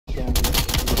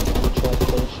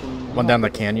One down the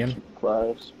canyon.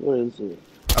 Class. What is it?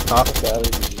 Up top.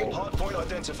 Hardpoint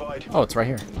identified. Oh, it's right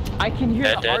here. I can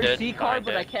hear the RC car,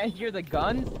 but I can't hear the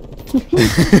guns.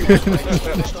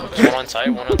 One on site,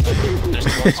 one on there's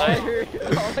two on site. All I hear is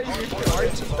the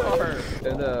RC car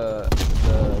and the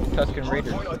Tuscan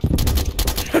Raider.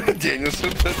 Danielson,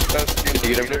 the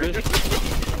Tuscan Raider.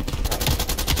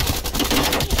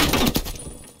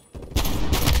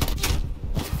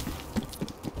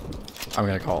 I'm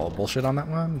gonna call bullshit on that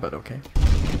one, but okay.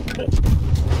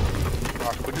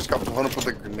 We just got blown up with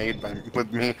a grenade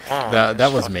with me.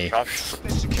 That was me.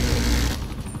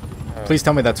 Please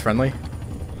tell me that's friendly.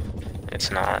 It's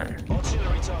not.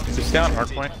 It's down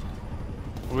hardpoint.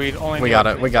 We got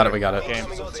it. We got it. Game.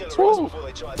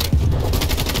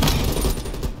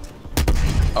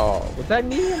 Oh, was that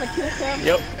me on the kill cam?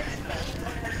 Yep.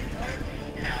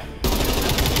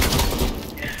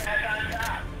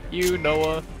 You,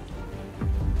 Noah.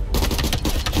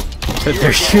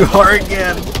 There you are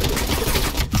again.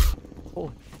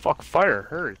 Holy fuck, fire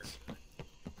hurts.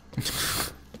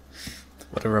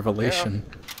 What a revelation.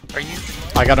 Are you?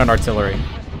 I got an artillery.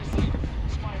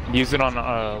 Use it on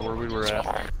where we were at.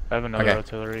 I have another Okay.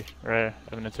 artillery. Right. I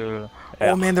have an artillery.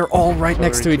 Oh man, they're all right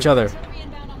next to each other.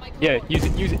 Yeah, use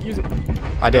it.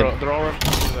 I did. They're all right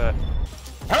next to that.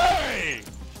 Hey!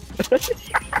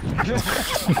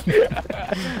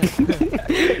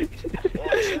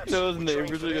 Those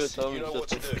neighbors are gonna tell me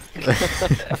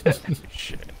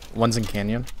Shit. One's in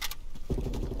canyon.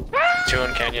 Two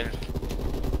in canyon.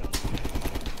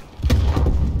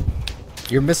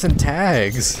 You're missing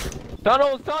tags.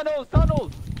 Tunnels!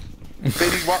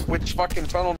 Baby, which fucking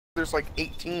tunnel? There's like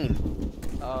 18.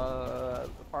 Part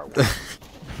one.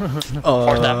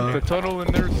 The tunnel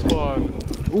in their spawn.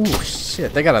 Ooh,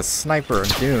 shit. They got a sniper on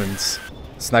dunes.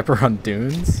 Sniper on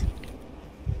dunes?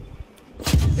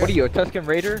 What are you, a Tuscan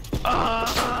Raider?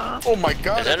 Oh my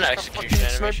god, Is that an I execution fucking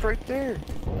animation? sniped right there.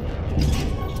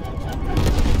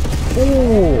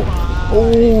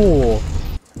 Oh!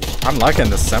 I'm liking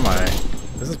the semi.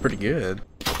 This is pretty good.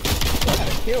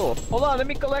 Kill. Hold on, let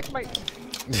me collect my...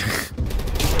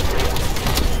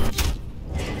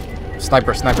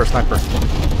 Sniper.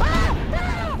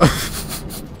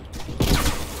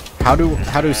 How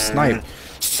do snipe?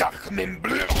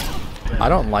 I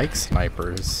don't like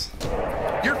snipers.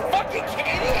 You're fucking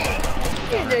kidding!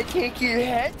 And I take your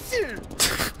head, sir.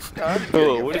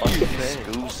 Oh, what are you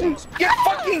saying? Get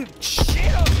fucking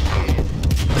shit up, kid!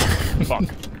 Fuck.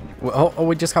 Oh,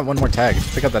 we just got one more tag.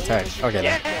 Pick up that tag. Okay.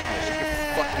 Yeah. Then.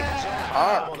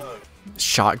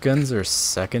 Shotguns are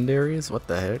secondaries? What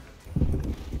the heck?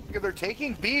 They're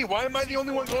taking B. Why am I the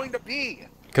only one going to B?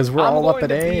 Because we're all up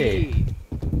at A.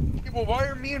 Yeah, well, why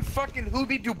are me and fucking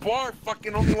Hubi Dubois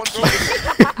fucking only ones going to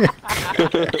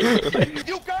B?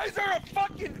 You guys are a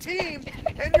fucking team,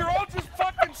 and you're all just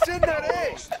fucking sitting at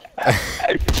A.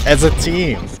 As a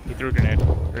team. He threw a grenade.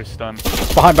 Or stunned.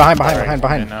 Behind.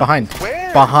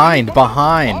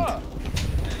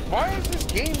 Why is this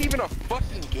game even a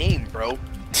fucking game, bro?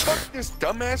 Fuck this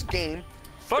dumbass game.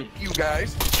 Fuck you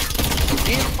guys.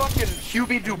 Me and fucking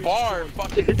Hubi Dubois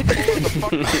fucking pulling the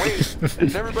fucking weight,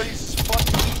 and everybody's just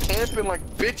fucking camping like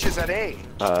bitches at A.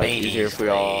 Easier if we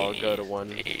all go to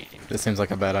one. This seems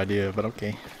like a bad idea, but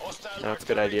okay. That's a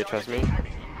good idea, trust me.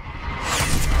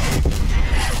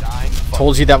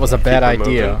 Told you that was a bad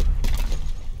idea.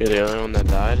 You're the only one that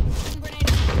died?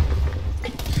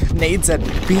 Nades at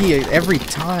B every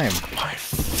time. My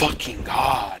fucking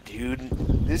god, dude.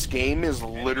 This game is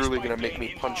literally gonna make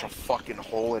me punch a fucking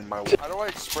hole in my wall. How do I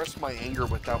express my anger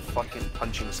without fucking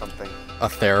punching something? A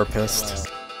therapist.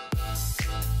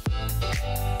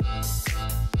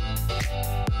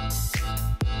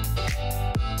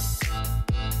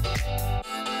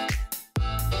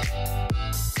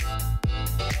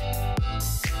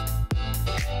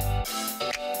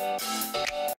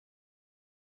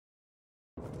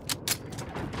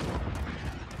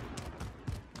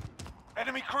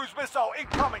 Enemy cruise missile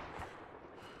incoming.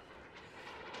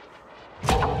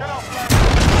 Get off, lad.